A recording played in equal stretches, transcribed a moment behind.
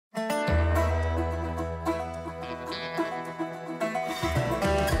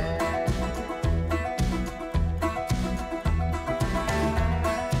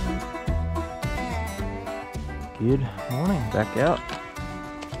Good morning, back out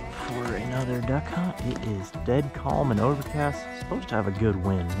for another duck hunt. It is dead calm and overcast. It's supposed to have a good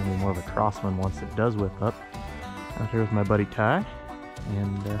wind, maybe more of a crosswind once it does whip up. Out here with my buddy Ty,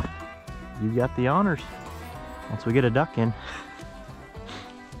 and you got the honors once we get a duck in.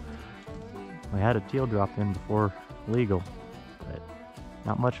 We had a teal drop in before legal, but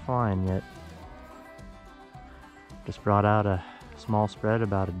not much flying yet. Just brought out a small spread,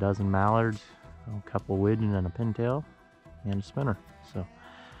 about a dozen mallards, a couple widgeon and a pintail, and a spinner. So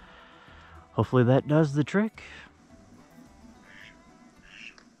hopefully that does the trick.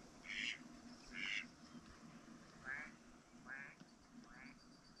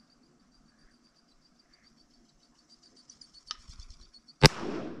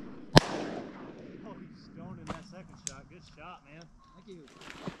 Oh, he's stoned in that second shot. Good shot, man. Thank you.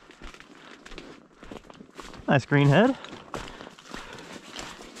 Nice green head.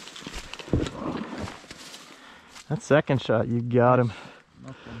 That second shot, you got him.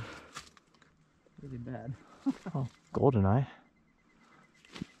 Nothing really bad. Oh, goldeneye.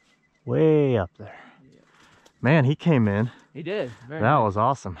 Way up there. Yeah. Man, he came in. He did. That was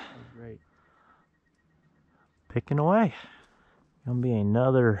awesome. That was great. Picking away. Gonna be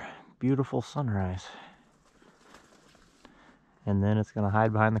another beautiful sunrise. And then it's gonna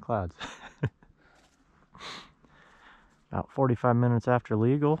hide behind the clouds. About 45 minutes after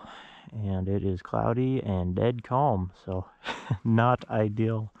legal, and it is cloudy and dead calm, so not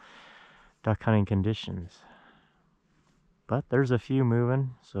ideal duck hunting conditions. But there's a few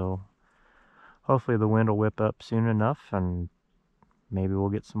moving, so hopefully the wind will whip up soon enough and maybe we'll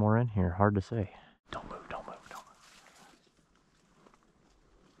get some more in here. Hard to say. Don't move, don't move, don't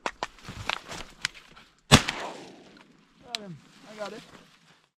move. Got him. I got it.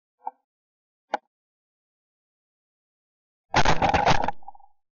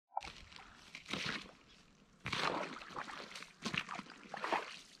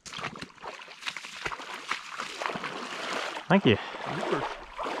 Thank you.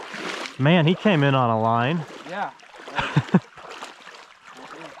 Man, he came in on a line. Yeah.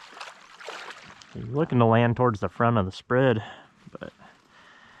 He's looking to land towards the front of the spread, but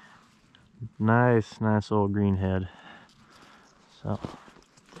nice old green head. So,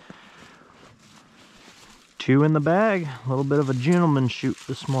 2 in the bag. A little bit of a gentleman shoot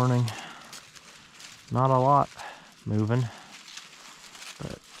this morning. Not a lot moving,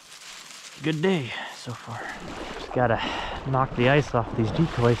 but good day so far. Just gotta knock the ice off these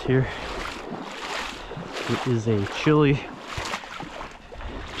decoys here. It is a chilly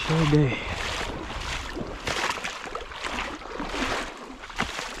day.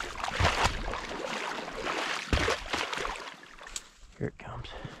 Here it comes.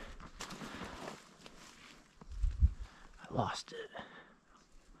 I lost it.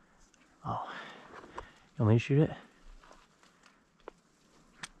 Oh, you want me to shoot it?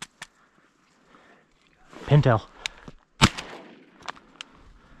 Pintail.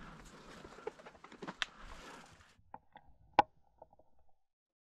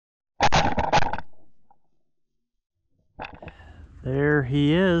 There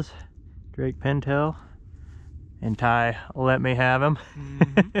he is, Drake Pintail, and Ty let me have him.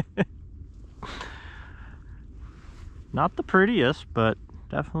 Not the prettiest, but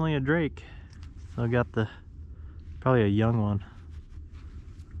definitely a Drake. Still got probably a young one.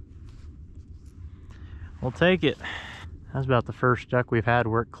 We'll take it. That's about the first duck we've had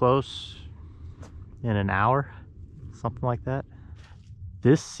work close in an hour, something like that.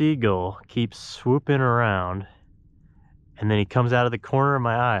 This seagull keeps swooping around, and then he comes out of the corner of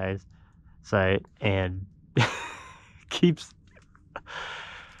my sight and keeps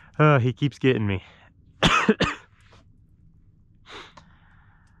he keeps getting me.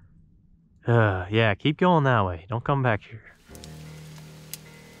 Yeah, keep going that way. Don't come back here.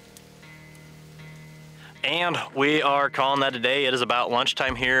 And we are calling that a day. It is about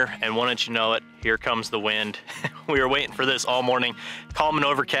lunchtime here, and wouldn't you know it, here comes the wind. We were waiting for this all morning. Calm and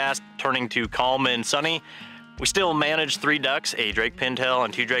overcast, turning to calm and sunny. We still managed 3 ducks, a Drake Pintail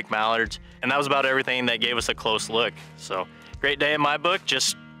and 2 Drake Mallards, and that was about everything that gave us a close look. So, great day in my book,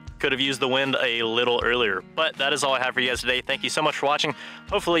 just could have used the wind a little earlier. But that is all I have for you guys today. Thank you so much for watching.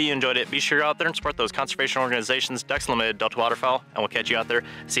 Hopefully you enjoyed it. Be sure you're out there and support those conservation organizations, Ducks Unlimited, Delta Waterfowl, and we'll catch you out there.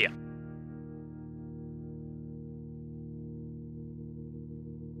 See ya.